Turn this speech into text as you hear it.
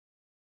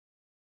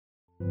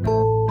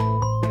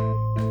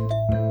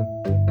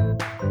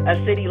A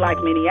city like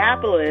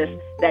Minneapolis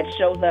that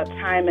shows up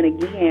time and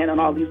again on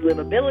all these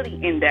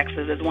livability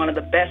indexes as one of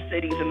the best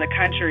cities in the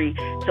country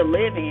to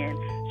live in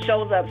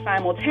shows up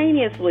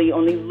simultaneously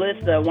on these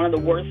lists of one of the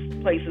worst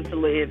places to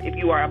live if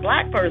you are a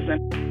Black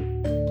person.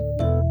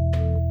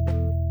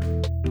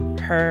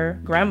 Her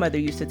grandmother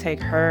used to take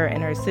her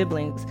and her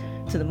siblings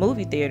to the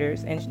movie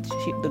theaters, and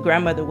the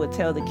grandmother would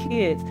tell the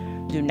kids,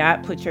 do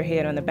not put your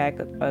head on the back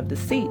of the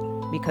seat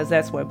because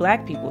that's where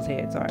Black people's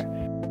heads are.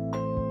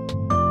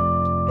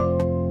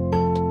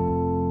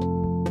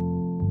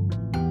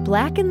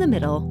 Black in the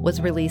Middle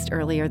was released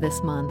earlier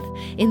this month.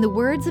 In the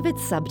words of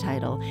its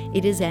subtitle,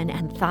 it is an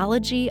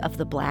anthology of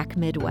the Black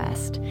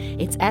Midwest.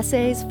 Its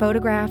essays,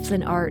 photographs,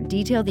 and art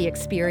detail the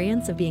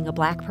experience of being a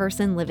Black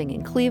person living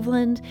in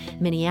Cleveland,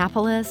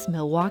 Minneapolis,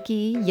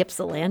 Milwaukee,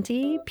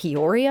 Ypsilanti,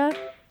 Peoria,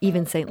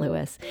 even St.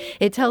 Louis.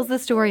 It tells the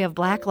story of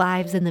Black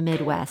lives in the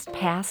Midwest,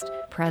 past,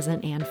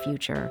 present, and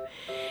future.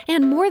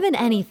 And more than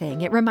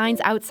anything, it reminds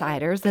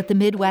outsiders that the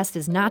Midwest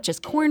is not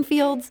just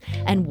cornfields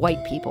and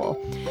white people.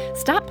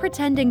 Stop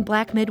pretending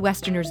Black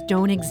Midwesterners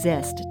don't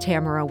exist,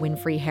 Tamara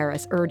Winfrey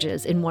Harris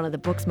urges in one of the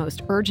book's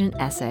most urgent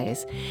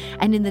essays.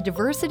 And in the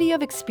diversity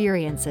of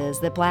experiences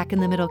that Black in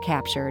the Middle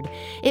captured,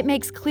 it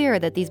makes clear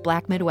that these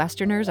Black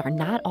Midwesterners are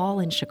not all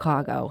in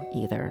Chicago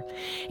either.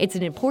 It's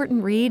an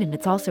important read, and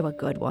it's also a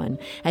good one.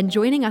 And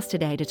joining us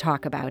today to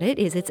talk about it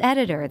is its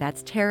editor,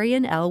 that's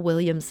Terrian L.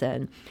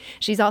 Williamson.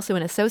 She's also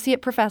an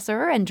associate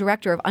professor and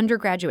director of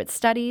undergraduate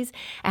studies,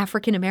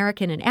 African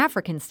American and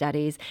African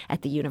studies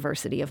at the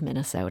University of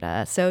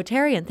Minnesota. So,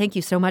 Terrian, thank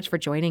you so much for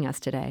joining us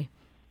today.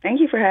 Thank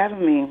you for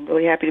having me.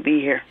 Really happy to be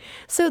here.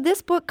 So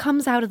this book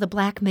comes out of the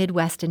Black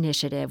Midwest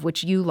Initiative,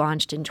 which you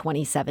launched in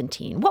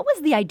 2017. What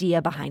was the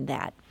idea behind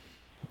that?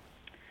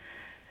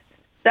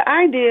 The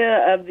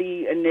idea of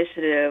the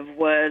initiative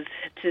was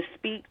to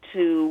speak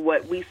to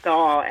what we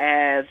saw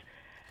as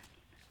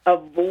a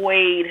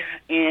void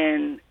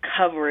in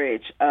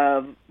coverage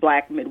of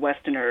Black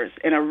Midwesterners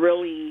in a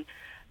really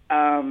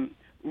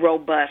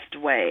robust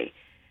way.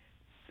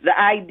 The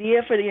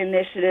idea for the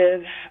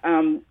initiative,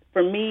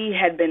 for me,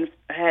 I'd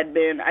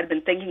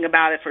been thinking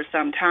about it for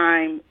some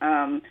time.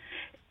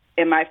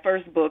 In my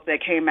first book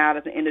that came out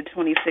at the end of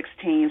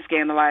 2016,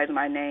 Scandalize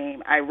My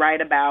Name, I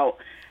write about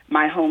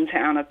my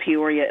hometown of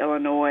Peoria,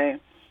 Illinois.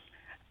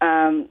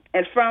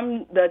 And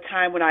from the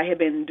time when I had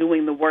been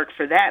doing the work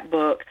for that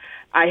book,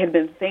 I had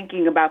been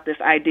thinking about this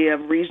idea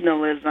of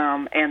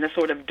regionalism and the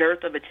sort of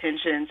dearth of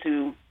attention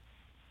to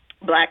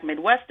Black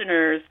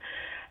Midwesterners,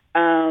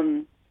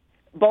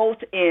 both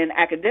in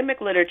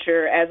academic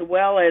literature as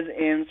well as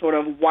in sort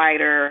of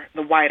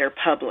the wider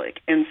public.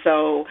 And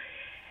so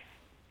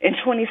in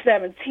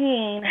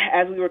 2017,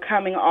 as we were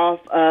coming off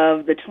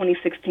of the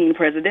 2016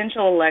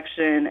 presidential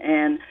election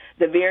and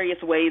the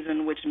various ways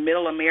in which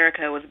Middle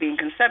America was being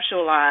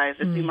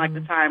conceptualized, it seemed like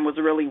the time was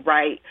really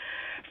right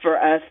for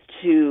us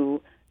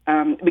to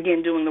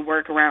begin doing the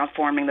work around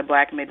forming the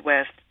Black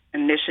Midwest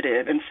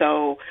Initiative. And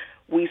so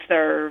we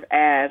serve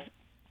as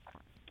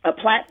a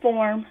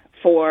platform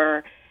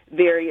for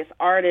various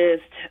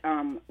artists,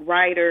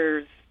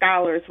 writers,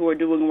 scholars who are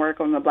doing work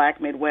on the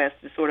Black Midwest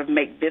to sort of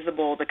make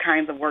visible the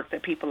kinds of work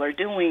that people are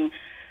doing,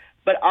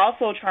 but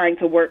also trying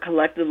to work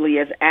collectively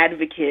as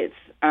advocates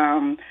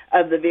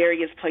of the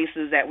various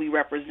places that we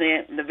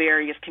represent, the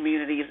various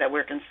communities that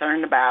we're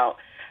concerned about,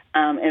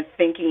 and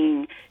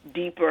thinking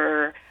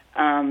deeper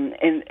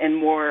and in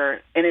more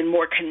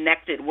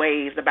connected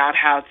ways about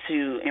how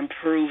to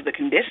improve the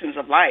conditions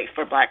of life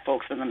for Black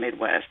folks in the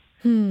Midwest.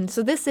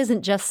 So this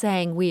isn't just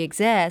saying we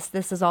exist.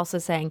 This is also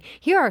saying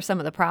here are some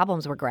of the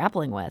problems we're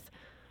grappling with.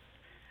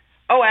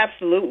 Oh,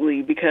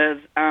 absolutely, because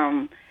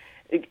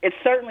it's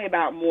certainly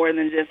about more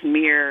than just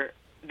mere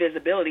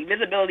visibility.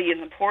 Visibility is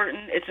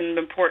important. It's an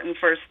important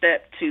first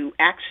step to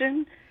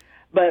action,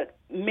 but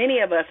many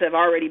of us have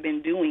already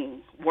been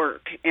doing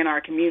work in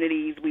our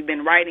communities. We've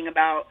been writing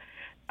about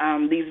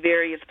these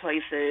various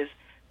places,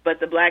 but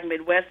the Black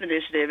Midwest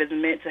Initiative is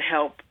meant to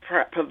help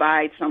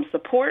provide some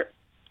support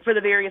for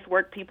the various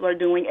work people are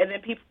doing,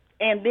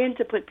 and then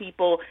to put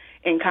people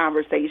in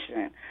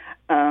conversation,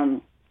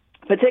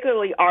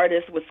 particularly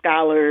artists with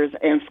scholars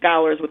and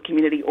scholars with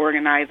community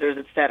organizers,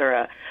 et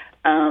cetera,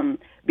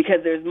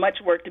 because there's much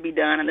work to be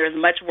done and there's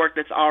much work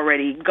that's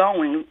already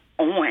going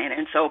on.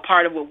 And so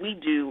part of what we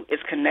do is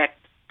connect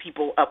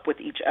people up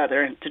with each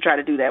other and to try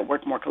to do that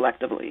work more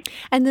collectively.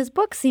 And this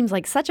book seems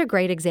like such a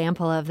great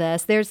example of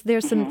this. There's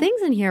some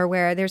things in here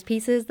where there's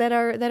pieces that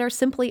are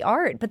simply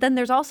art, but then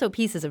there's also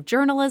pieces of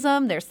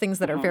journalism. There's things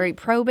that are very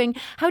probing.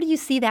 How do you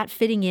see that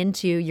fitting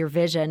into your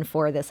vision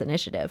for this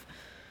initiative?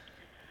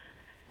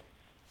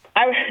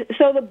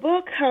 So the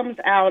book comes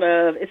out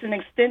of, it's an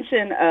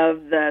extension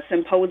of the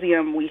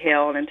symposium we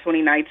held in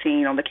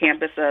 2019 on the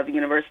campus of the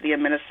University of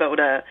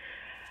Minnesota.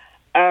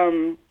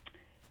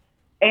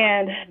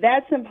 And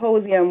that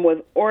symposium was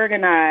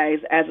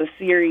organized as a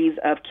series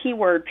of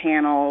keyword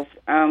panels.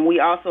 We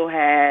also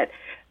had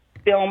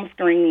film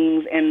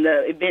screenings, and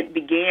the event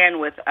began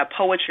with a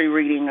poetry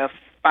reading of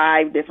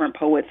 5 different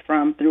poets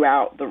from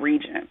throughout the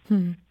region.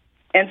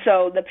 And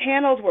so the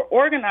panels were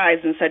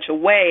organized in such a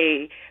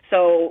way,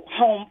 so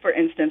home, for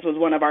instance, was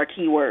one of our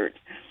keywords.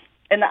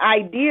 And the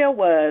idea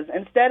was,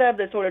 instead of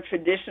the sort of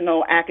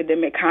traditional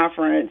academic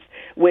conference,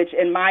 which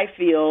in my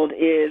field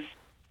is,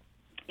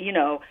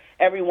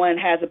 everyone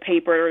has a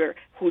paper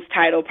whose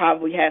title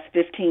probably has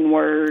 15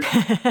 words,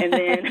 and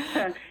then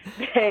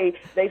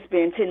they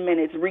spend 10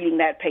 minutes reading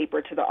that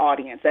paper to the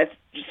audience. That's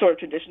sort of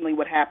traditionally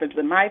what happens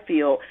in my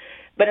field.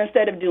 But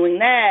instead of doing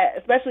that,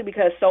 especially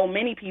because so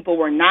many people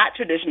were not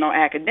traditional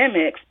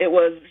academics, it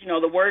was,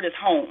 the word is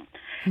home.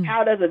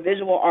 How does a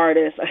visual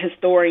artist, a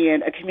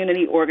historian, a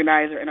community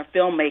organizer, and a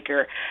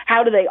filmmaker,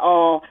 how do they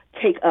all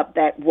take up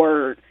that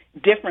word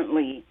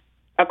differently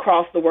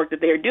across the work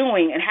that they're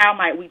doing, and how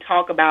might we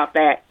talk about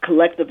that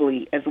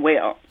collectively as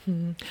well?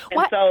 And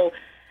so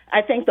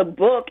I think the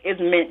book is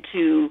meant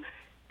to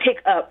pick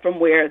up from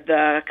where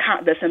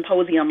the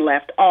symposium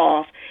left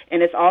off,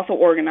 and it's also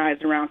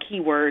organized around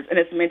keywords, and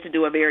it's meant to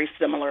do a very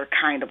similar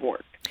kind of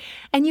work.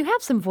 And you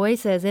have some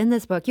voices in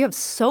this book. You have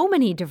so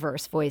many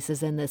diverse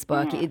voices in this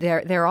book.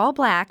 They're all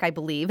Black, I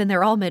believe, and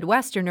they're all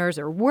Midwesterners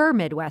or were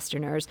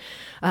Midwesterners.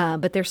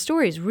 But their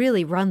stories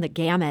really run the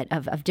gamut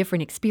of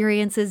different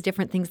experiences,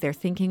 different things they're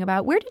thinking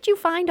about. Where did you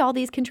find all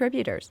these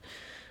contributors?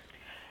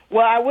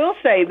 Well, I will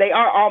say they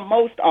are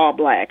almost all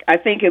Black. I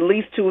think at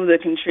least 2 of the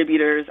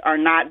contributors are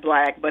not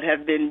Black, but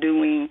have been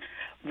doing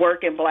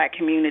work in Black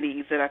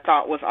communities that I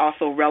thought was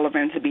also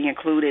relevant to be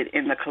included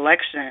in the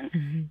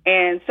collection.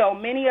 And so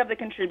many of the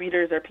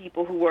contributors are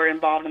people who were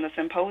involved in the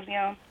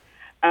symposium.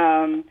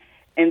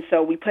 And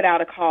so we put out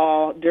a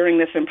call during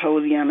the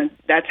symposium, and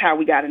that's how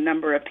we got a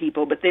number of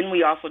people. But then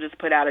we also just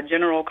put out a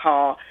general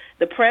call.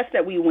 The press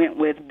that we went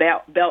with,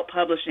 Belt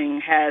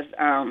Publishing, is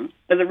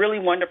a really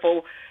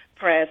wonderful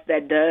press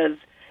that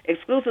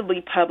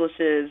exclusively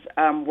publishes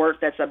work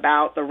that's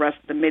about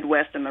the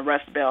Midwest and the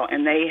Rust Belt,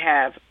 and they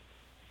have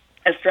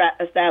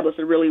established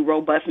a really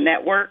robust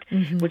network,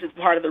 which is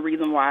part of the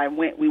reason why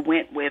we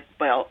went with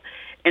Belt.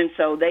 And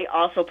so they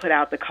also put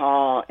out the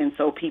call, and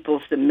so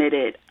people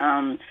submitted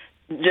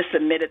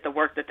the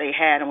work that they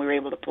had, and we were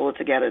able to pull it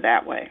together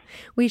that way.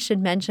 We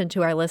should mention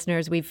to our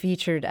listeners, we've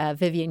featured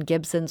Vivian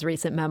Gibson's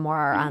recent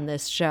memoir on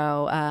this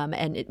show,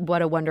 and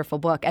what a wonderful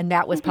book. And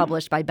that was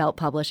published by Belt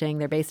Publishing.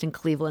 They're based in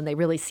Cleveland. They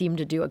really seem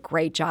to do a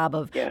great job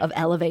of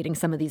elevating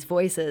some of these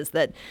voices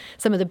that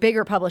some of the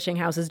bigger publishing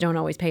houses don't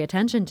always pay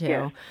attention to.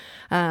 Yes.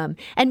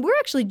 And we're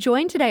actually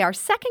joined today, our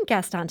second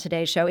guest on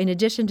today's show, in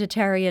addition to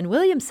Terrian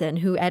Williamson,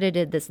 who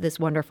edited this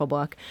wonderful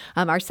book.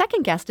 Our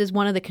second guest is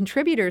one of the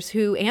contributors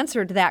who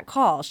answered that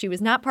call. She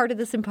was not part of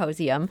the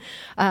symposium,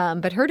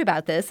 but heard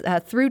about this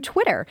through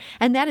Twitter,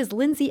 and that is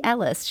Lindsay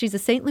Ellis. She's a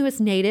St. Louis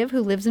native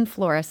who lives in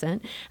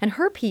Florissant, and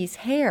her piece,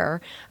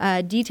 Hair,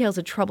 details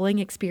a troubling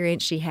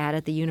experience she had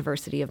at the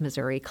University of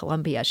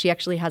Missouri-Columbia. She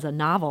actually has a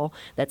novel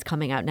that's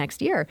coming out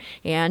next year,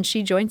 and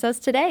she joins us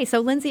today. So,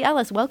 Lindsay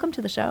Ellis, welcome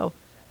to the show.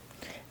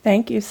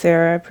 Thank you,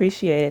 Sarah. I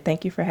appreciate it.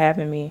 Thank you for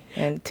having me.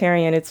 And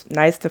Terrian, it's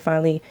nice to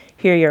finally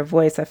hear your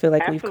voice. I feel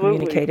like we've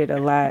communicated a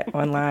lot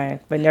online,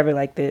 but never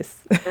like this.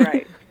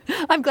 Right.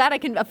 I'm glad I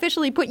can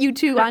officially put you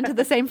two onto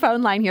the same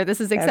phone line here.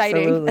 This is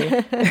exciting.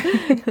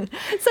 Absolutely.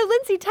 So,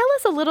 Lindsay, tell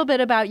us a little bit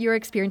about your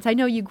experience. I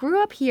know you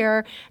grew up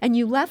here and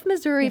you left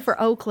Missouri for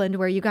Oakland,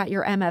 where you got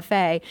your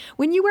MFA.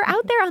 When you were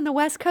out there on the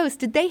West Coast,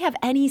 did they have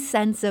any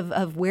sense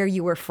of where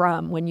you were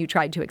from when you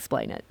tried to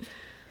explain it?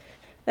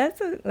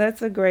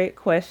 That's a great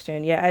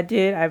question. Yeah, I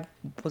did. I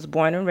was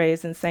born and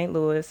raised in St.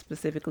 Louis,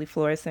 specifically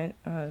Florissant,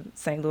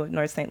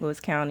 North St. Louis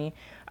County.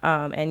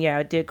 And yeah,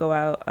 I did go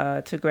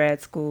out to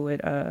grad school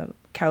at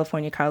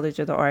California College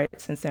of the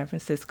Arts in San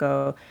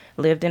Francisco.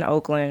 Lived in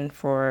Oakland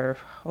for,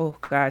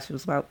 it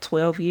was about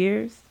 12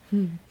 years.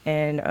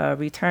 And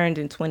returned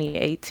in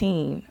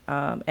 2018.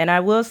 And I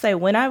will say,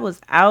 when I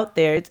was out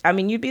there,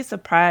 you'd be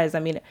surprised.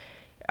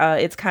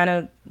 It's kind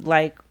of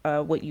like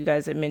what you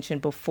guys had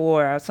mentioned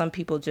before. Some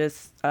people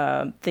just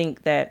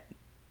think that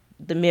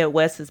the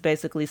Midwest is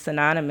basically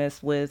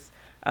synonymous with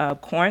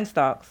corn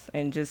stalks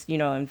and just,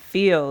 and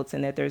fields,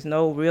 and that there's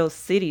no real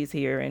cities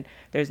here, and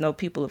there's no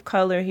people of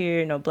color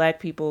here, no Black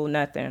people,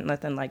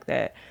 nothing like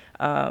that.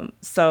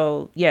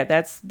 So yeah,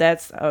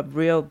 that's a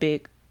real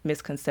big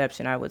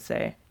misconception, I would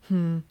say.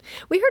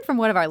 We heard from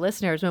one of our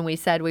listeners when we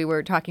said we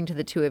were talking to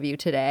the two of you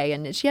today,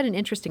 and she had an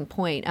interesting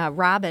point.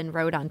 Robin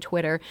wrote on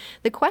Twitter,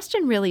 the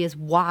question really is,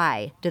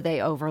 why do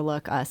they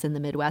overlook us in the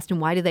Midwest, and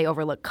why do they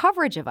overlook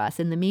coverage of us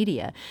in the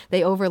media?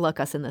 They overlook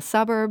us in the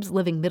suburbs,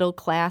 living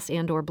middle-class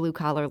and or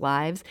blue-collar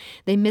lives.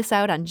 They miss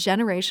out on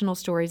generational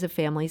stories of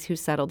families who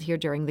settled here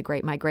during the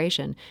Great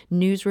Migration.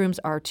 Newsrooms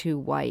are too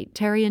white.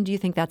 Terrian, do you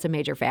think that's a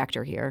major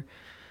factor here?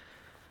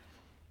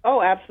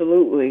 Oh,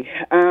 absolutely.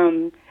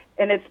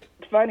 And it's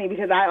funny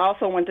because I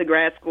also went to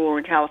grad school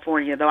in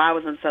California, though I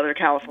was in Southern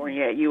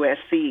California at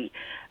USC,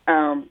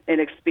 and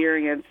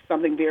experienced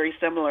something very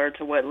similar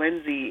to what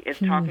Lindsay is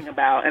talking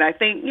about. And I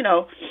think,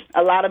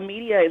 a lot of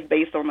media is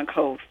based on the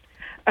coast.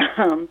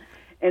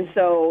 And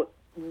so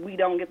we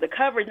don't get the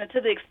coverage. And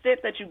to the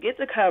extent that you get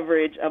the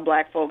coverage of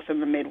black folks in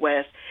the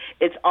Midwest,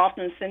 it's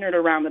often centered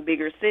around the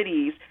bigger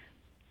cities,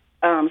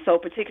 so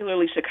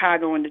particularly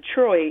Chicago and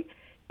Detroit.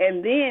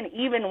 And then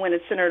even when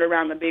it's centered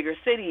around the bigger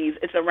cities,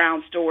 it's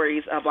around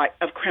stories of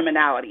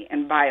criminality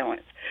and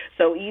violence.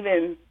 So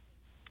even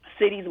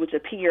cities which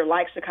appear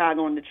like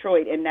Chicago and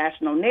Detroit in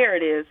national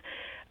narratives,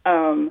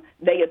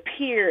 they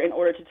appear in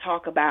order to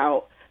talk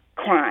about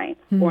crime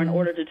or in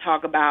order to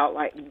talk about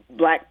like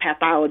black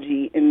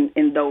pathology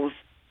in those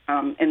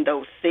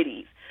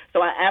cities.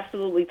 So I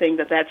absolutely think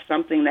that that's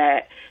something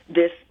that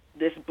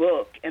this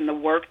book and the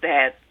work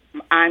that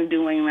I'm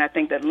doing, and I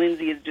think that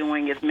Lindsay is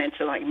doing, is meant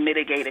to like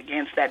mitigate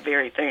against that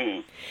very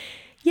thing.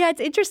 Yeah,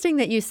 it's interesting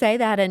that you say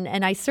that,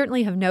 and I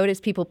certainly have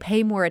noticed people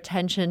pay more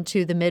attention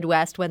to the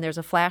Midwest when there's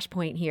a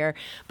flashpoint here.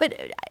 But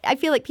I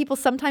feel like people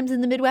sometimes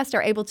in the Midwest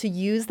are able to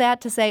use that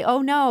to say,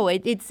 "Oh no,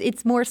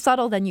 it's more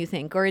subtle than you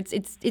think, or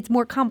it's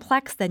more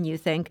complex than you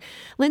think."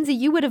 Lindsay,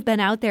 you would have been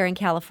out there in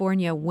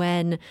California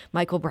when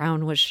Michael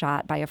Brown was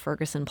shot by a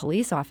Ferguson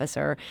police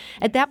officer.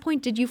 At that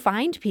point, did you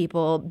find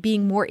people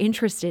being more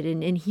interested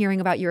in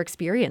hearing about your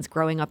experience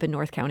growing up in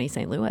North County,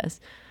 St. Louis?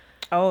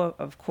 Oh,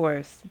 of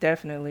course,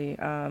 definitely.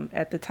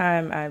 At the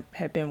time, I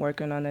had been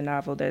working on a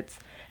novel that's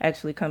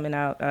actually coming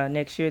out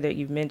next year that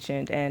you've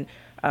mentioned. And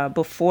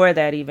before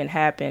that even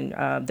happened,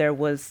 there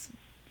was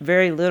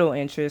very little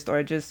interest,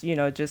 or just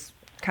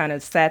kind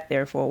of sat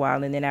there for a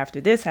while. And then after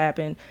this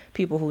happened,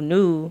 people who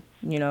knew,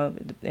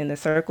 in the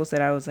circles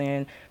that I was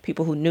in,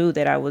 people who knew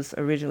that I was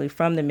originally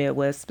from the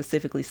Midwest,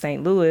 specifically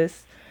St.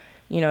 Louis,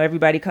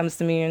 everybody comes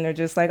to me and they're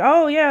just like,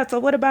 oh, yeah, so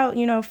what about,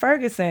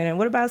 Ferguson, and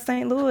what about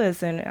St.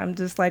 Louis? And I'm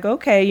just like,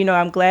 okay,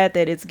 I'm glad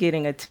that it's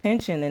getting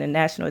attention and the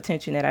national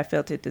attention that I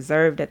felt it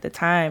deserved at the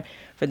time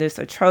for this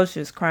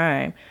atrocious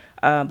crime.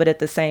 But at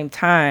the same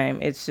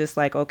time, it's just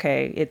like,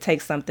 okay, it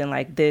takes something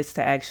like this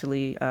to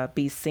actually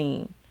be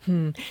seen.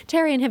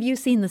 Terry, and have you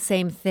seen the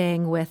same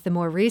thing with the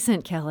more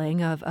recent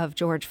killing of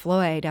George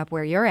Floyd up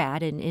where you're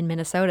at in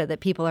Minnesota,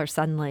 that people are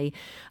suddenly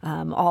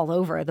all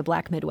over the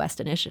Black Midwest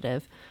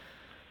Initiative?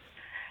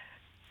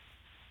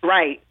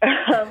 Right.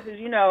 Because,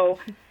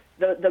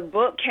 the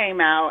book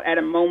came out at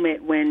a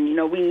moment when,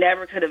 we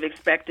never could have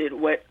expected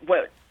what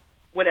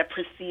would have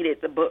preceded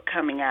the book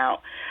coming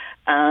out,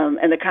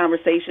 and the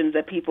conversations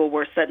that people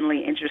were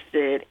suddenly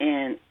interested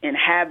in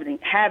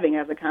having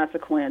as a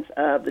consequence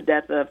of the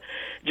death of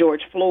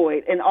George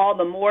Floyd, and all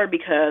the more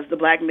because the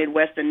Black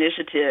Midwest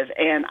Initiative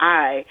and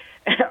I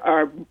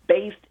are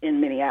based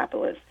in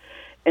Minneapolis.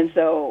 And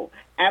so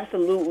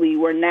absolutely,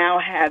 we're now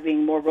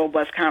having more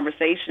robust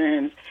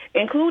conversations,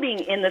 including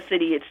in the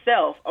city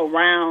itself,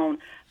 around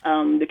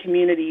the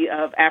community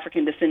of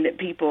African descendant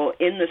people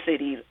in the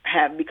cities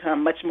have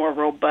become much more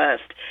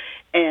robust.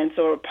 And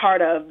so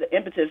part of the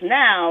impetus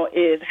now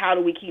is how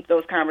do we keep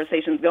those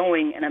conversations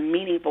going in a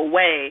meaningful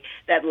way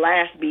that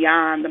lasts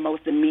beyond the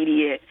most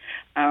immediate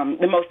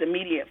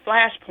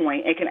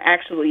flashpoint and can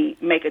actually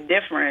make a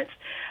difference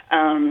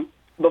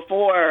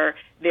before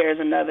there's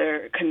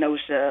another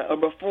Kenosha, or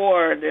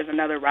before there's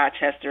another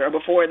Rochester, or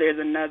before there's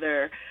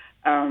another,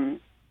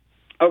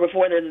 or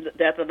before there's the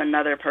death of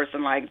another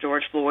person like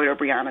George Floyd or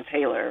Breonna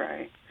Taylor,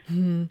 right?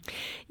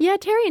 Yeah,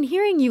 Terry, in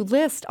hearing you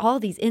list all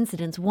these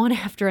incidents one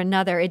after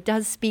another, it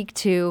does speak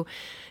to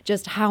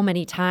just how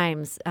many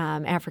times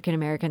African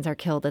Americans are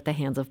killed at the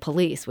hands of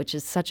police, which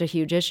is such a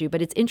huge issue.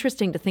 But it's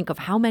interesting to think of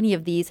how many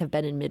of these have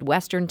been in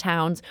Midwestern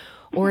towns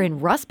or in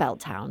Rust Belt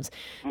towns.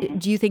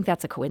 Do you think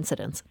that's a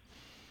coincidence?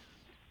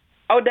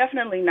 Oh,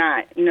 definitely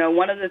not.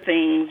 One of the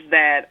things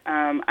that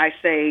I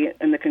say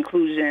in the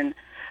conclusion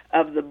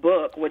of the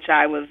book, which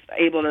I was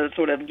able to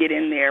sort of get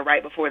in there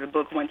right before the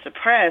book went to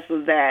press,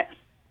 was that,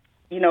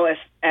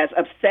 as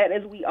upset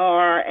as we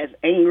are, as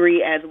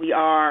angry as we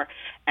are,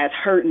 as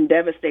hurt and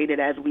devastated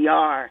as we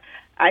are,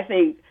 I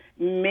think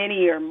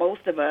many or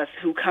most of us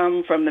who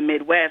come from the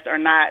Midwest are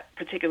not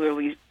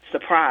particularly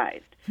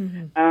surprised.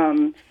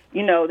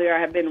 There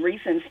have been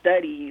recent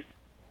studies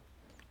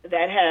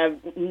that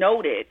have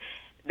noted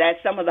that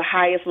some of the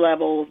highest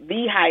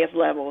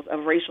levels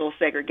of racial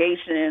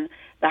segregation,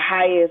 the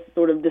highest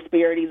sort of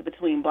disparities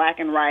between black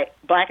and white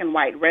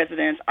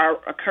residents are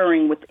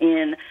occurring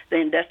within the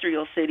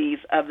industrial cities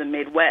of the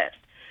Midwest.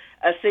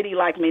 A city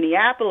like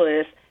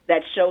Minneapolis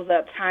that shows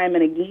up time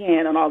and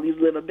again on all these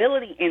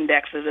livability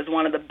indexes as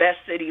one of the best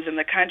cities in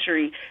the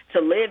country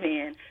to live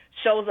in,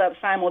 shows up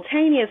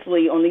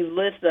simultaneously on these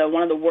lists of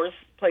one of the worst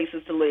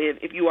places to live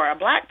if you are a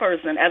black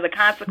person as a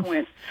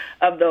consequence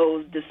of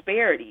those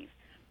disparities.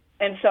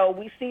 And so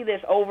we see this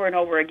over and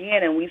over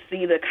again, and we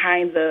see the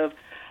kinds of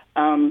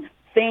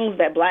things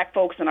that black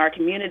folks in our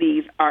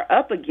communities are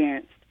up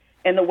against,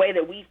 and the way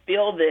that we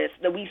feel this,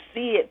 that we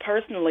see it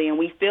personally and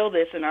we feel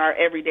this in our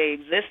everyday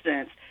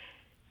existence.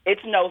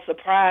 It's no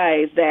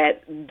surprise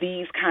that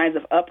these kinds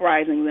of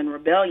uprisings and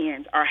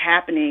rebellions are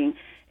happening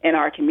in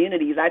our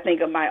communities. I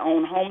think of my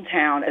own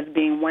hometown as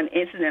being one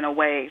incident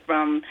away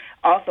from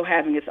also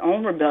having its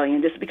own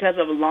rebellion, just because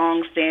of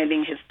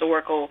long-standing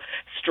historical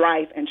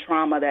strife and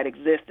trauma that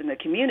exists in the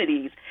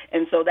communities.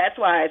 And so that's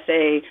why I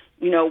say,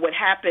 what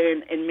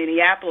happened in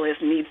Minneapolis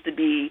needs to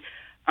be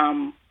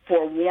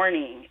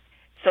forewarning,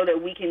 so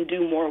that we can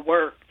do more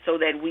work, so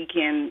that we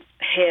can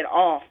head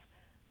off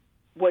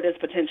what is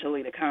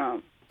potentially to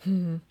come.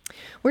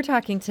 We're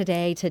talking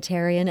today to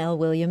Terrian L.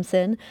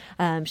 Williamson.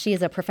 She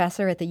is a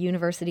professor at the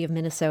University of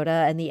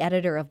Minnesota and the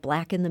editor of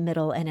Black in the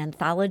Middle, an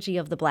anthology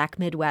of the Black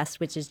Midwest,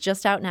 which is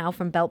just out now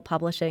from Belt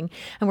Publishing.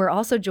 And we're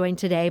also joined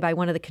today by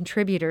one of the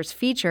contributors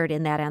featured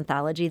in that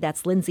anthology.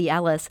 That's Lindsay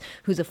Ellis,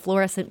 who's a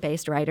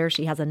Florissant-based writer.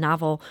 She has a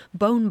novel,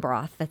 Bone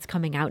Broth, that's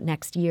coming out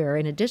next year,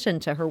 in addition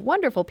to her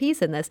wonderful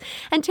piece in this.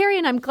 And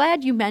Terrian, I'm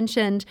glad you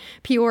mentioned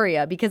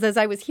Peoria, because as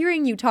I was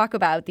hearing you talk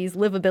about these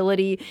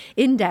livability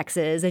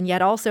indexes, and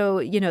yet also,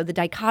 the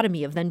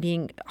dichotomy of them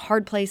being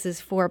hard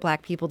places for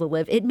Black people to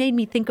live, it made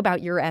me think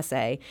about your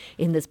essay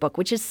in this book,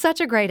 which is such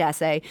a great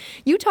essay.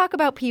 You talk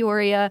about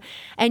Peoria,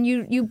 and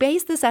you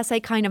base this essay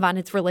kind of on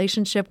its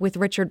relationship with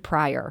Richard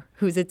Pryor,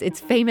 who's its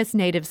famous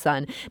native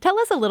son. Tell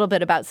us a little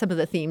bit about some of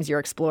the themes you're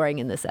exploring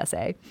in this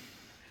essay.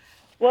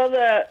 Well,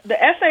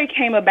 the essay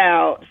came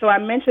about, so I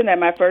mentioned that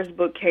my first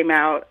book came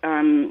out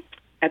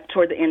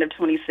toward the end of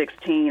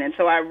 2016, and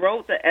so I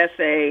wrote the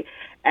essay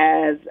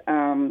as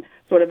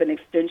sort of an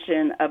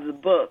extension of the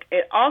book.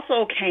 It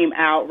also came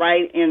out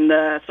right in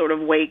the sort of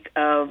wake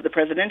of the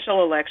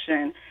presidential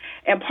election.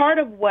 And part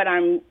of what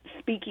I'm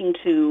speaking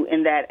to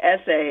in that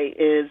essay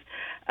is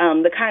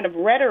the kind of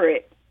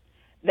rhetoric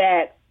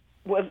that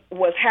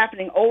was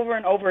happening over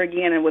and over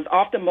again and was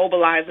often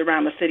mobilized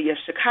around the city of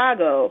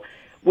Chicago,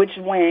 which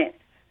went,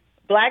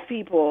 Black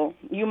people,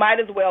 you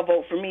might as well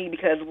vote for me,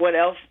 because what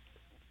else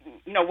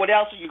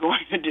are you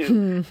going to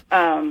do?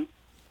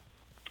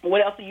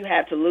 What else do you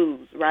have to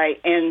lose, right?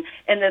 And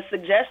the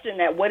suggestion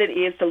that what it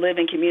is to live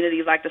in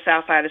communities like the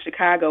South Side of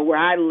Chicago, where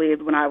I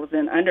lived when I was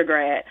in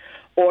undergrad,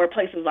 or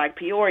places like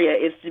Peoria,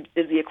 is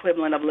the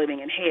equivalent of living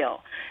in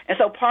hell. And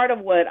so part of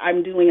what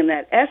I'm doing in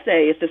that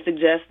essay is to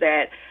suggest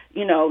that,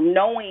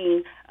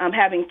 knowing,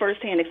 having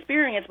firsthand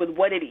experience with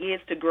what it is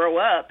to grow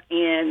up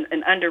in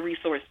an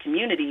under-resourced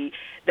community,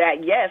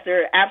 that yes,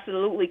 there are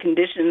absolutely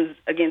conditions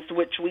against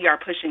which we are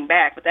pushing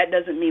back, but that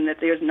doesn't mean that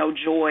there's no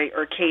joy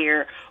or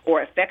care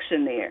or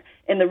affection there.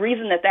 And the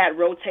reason that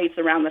rotates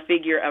around the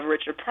figure of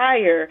Richard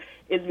Pryor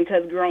is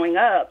because growing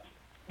up,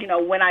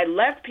 when I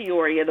left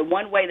Peoria, the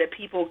one way that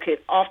people could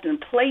often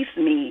place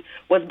me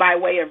was by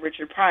way of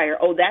Richard Pryor.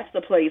 Oh, that's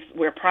the place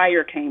where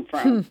Pryor came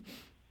from.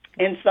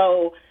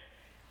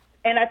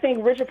 And I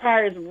think Richard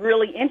Pryor is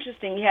really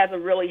interesting. He has a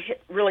really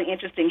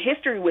interesting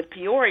history with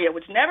Peoria,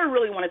 which never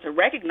really wanted to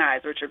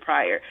recognize Richard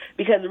Pryor,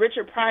 because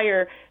Richard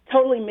Pryor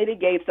totally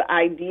mitigates the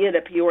idea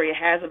that Peoria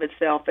has of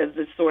itself as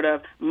this sort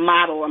of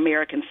model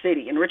American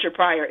city. And Richard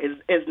Pryor is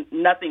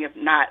nothing if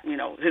not,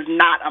 is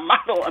not a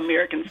model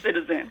American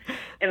citizen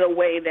in the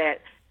way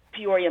that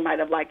Peoria might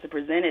have liked to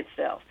present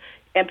itself.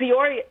 And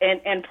Peoria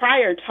and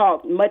Pryor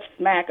talked much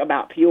smack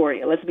about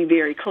Peoria, let's be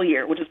very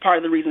clear, which is part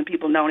of the reason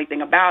people know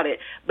anything about it.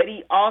 But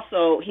he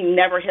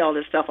never held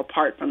himself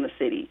apart from the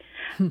city.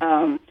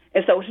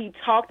 And so he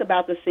talked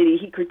about the city.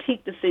 He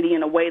critiqued the city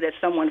in a way that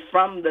someone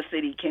from the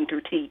city can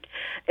critique,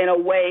 in a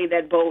way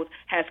that both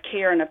has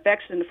care and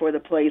affection for the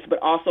place, but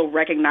also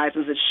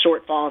recognizes its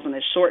shortfalls and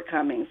its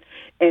shortcomings,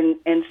 and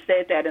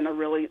said that in a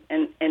really,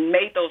 and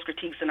made those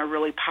critiques in a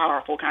really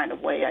powerful kind of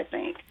way, I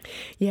think.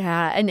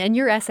 Yeah, and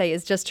your essay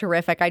is just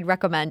terrific. I'd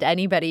recommend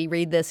anybody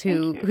read this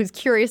who's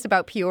curious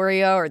about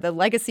Peoria or the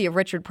legacy of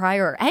Richard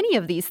Pryor or any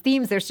of these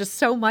themes. There's just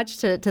so much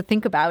to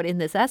think about in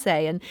this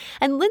essay.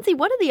 And Lindsay,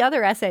 one of the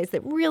other essays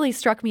that really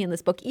struck me in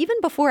this book, even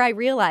before I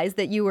realized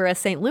that you were a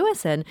St.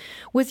 Louisan,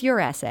 was your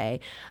essay.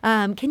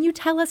 Can you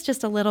tell us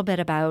just a little bit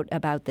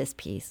about this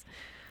piece?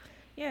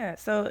 Yeah,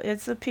 so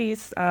it's a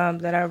piece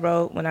that I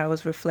wrote when I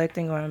was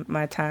reflecting on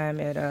my time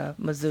at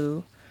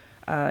Mizzou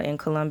in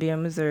Columbia,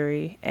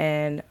 Missouri,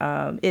 and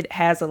it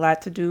has a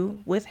lot to do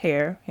with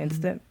hair, hence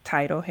the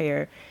title,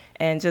 Hair,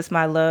 and just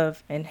my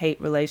love and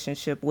hate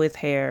relationship with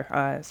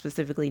hair,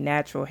 specifically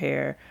natural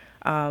hair,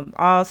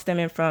 all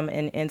stemming from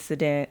an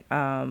incident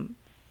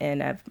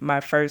in my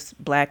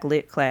first Black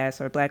Lit class,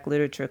 or Black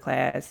Literature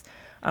class,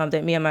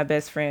 that me and my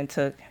best friend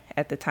took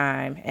at the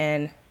time.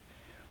 And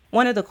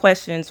one of the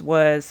questions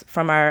was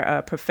from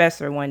our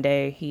professor one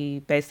day. He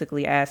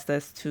basically asked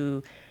us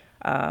to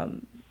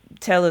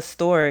tell a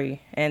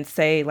story and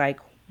say, like,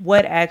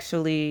 what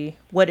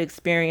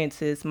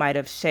experiences might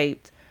have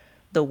shaped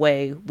the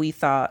way we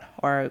thought,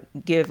 or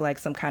give like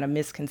some kind of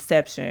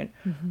misconception,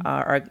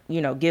 or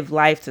give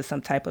life to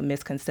some type of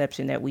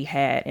misconception that we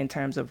had in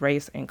terms of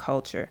race and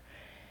culture.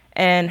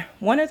 And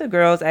one of the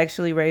girls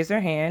actually raised her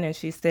hand, and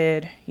she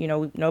said,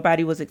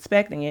 nobody was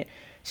expecting it.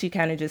 She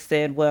kind of just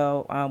said,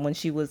 well, when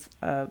she was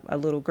a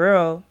little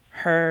girl,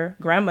 her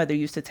grandmother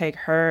used to take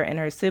her and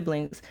her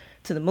siblings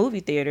to the movie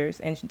theaters,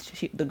 and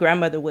the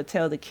grandmother would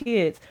tell the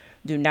kids,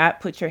 do not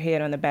put your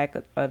head on the back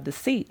of the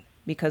seat,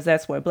 because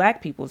that's where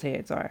Black people's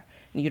heads are.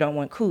 You don't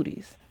want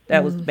cooties.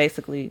 That was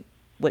basically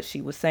what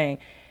she was saying.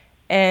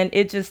 And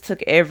it just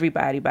took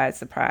everybody by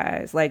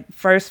surprise. Like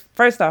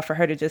first off, for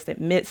her to just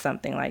admit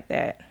something like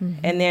that.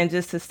 And then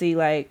just to see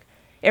like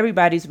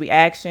everybody's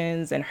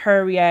reactions and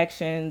her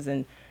reactions,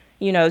 and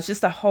it's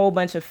just a whole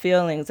bunch of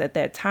feelings at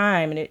that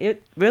time. And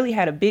it really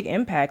had a big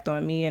impact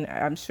on me, and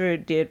I'm sure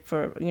it did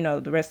for,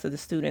 the rest of the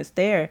students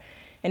there.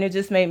 And it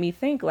just made me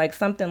think like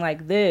something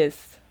like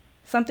this,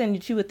 something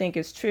that you would think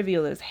is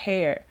trivial as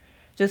hair,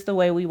 just the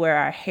way we wear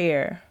our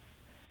hair,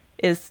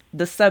 is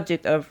the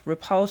subject of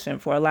repulsion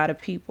for a lot of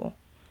people.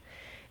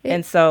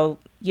 And so,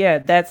 yeah,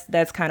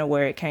 that's kind of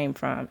where it came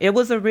from. It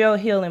was a real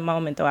healing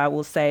moment, though, I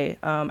will say,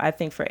 I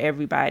think for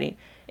everybody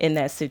in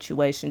that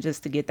situation,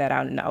 just to get that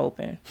out in the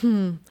open.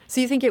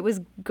 So you think it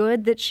was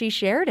good that she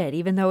shared it,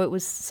 even though it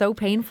was so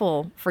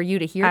painful for you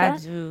to hear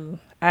that?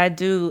 I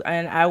do.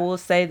 And I will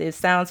say that it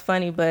sounds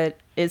funny, but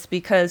it's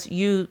because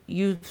you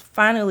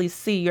finally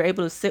see, you're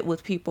able to sit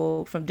with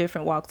people from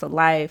different walks of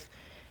life,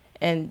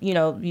 and,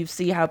 you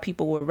see how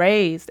people were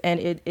raised,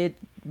 and it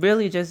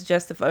really just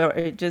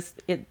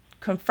it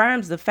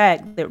confirms the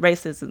fact that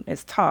racism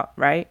is taught,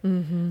 right?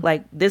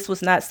 Like, this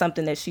was not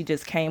something that she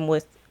just came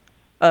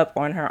up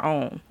on her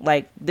own.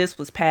 Like, this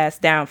was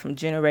passed down from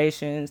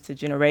generations to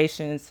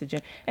generations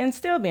and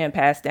still being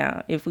passed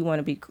down, if we want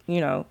to be,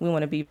 we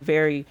want to be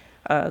very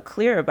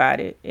clear about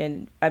it.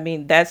 And I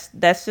mean, that's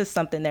just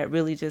something that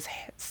really just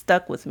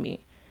stuck with me.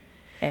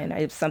 And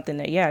it's something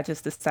that, I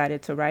just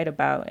decided to write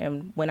about.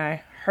 And when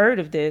I heard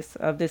of this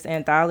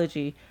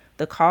anthology,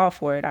 the call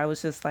for it, I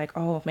was just like,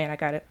 oh man, I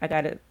gotta,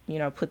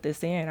 put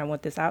this in. I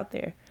want this out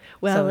there.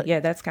 Well, so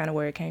that's kind of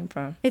where it came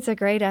from. It's a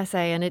great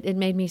essay, and it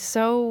made me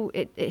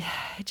it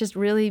just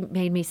really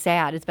made me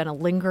sad. It's been a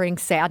lingering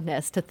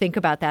sadness to think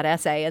about that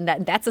essay, and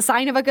that's a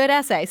sign of a good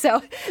essay.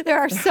 So there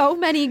are so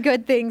many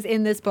good things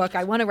in this book.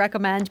 I want to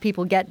recommend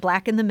people get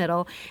Black in the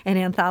Middle, an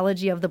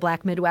anthology of the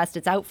Black Midwest.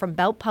 It's out from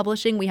Belt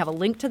Publishing. We have a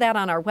link to that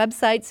on our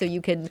website, so you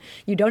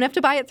don't have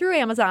to buy it through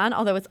Amazon,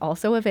 although it's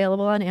also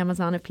available on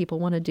Amazon if people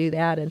want to do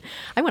that. And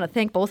I want to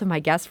thank both of my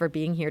guests for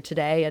being here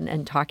today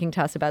and talking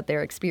to us about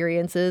their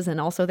experiences and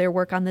also their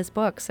work on this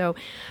book. So,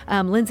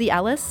 Lindsay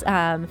Ellis,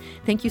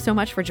 thank you so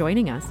much for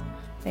joining us.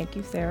 Thank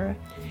you, Sarah.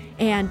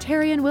 And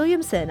Terrian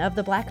Williamson of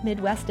the Black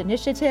Midwest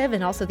Initiative,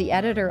 and also the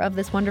editor of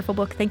this wonderful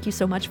book, thank you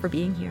so much for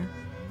being here.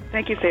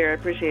 Thank you, Sarah. I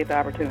appreciate the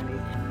opportunity.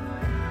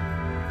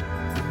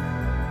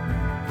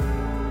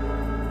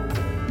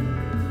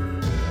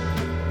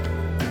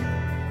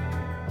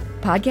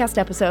 Podcast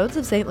episodes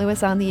of St.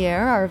 Louis on the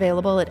Air are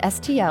available at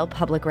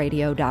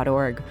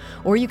stlpublicradio.org,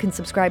 or you can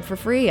subscribe for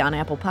free on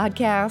Apple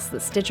Podcasts,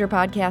 the Stitcher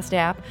podcast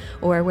app,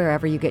 or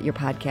wherever you get your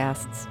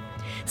podcasts.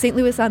 St.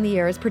 Louis on the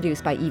Air is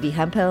produced by Evie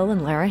Hemphill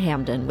and Lara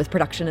Hamden, with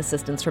production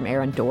assistance from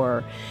Aaron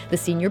Dorr. The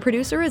senior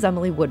producer is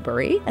Emily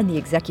Woodbury, and the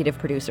executive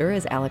producer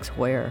is Alex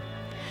Hoyer.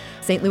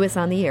 St. Louis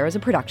on the Air is a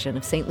production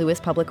of St. Louis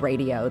Public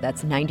Radio.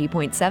 That's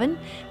 90.7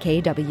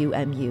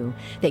 KWMU.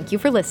 Thank you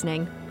for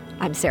listening.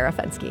 I'm Sarah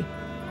Fenske.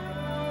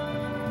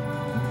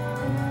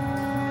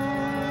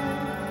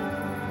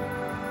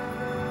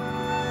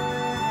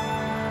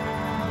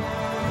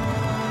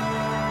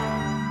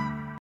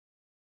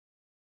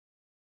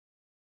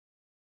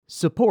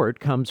 Support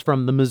comes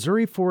from the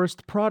Missouri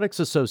Forest Products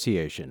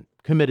Association,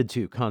 committed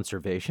to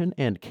conservation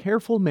and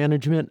careful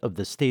management of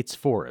the state's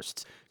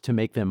forests to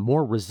make them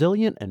more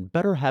resilient and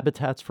better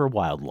habitats for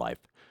wildlife.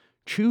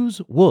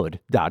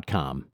 ChooseWood.com.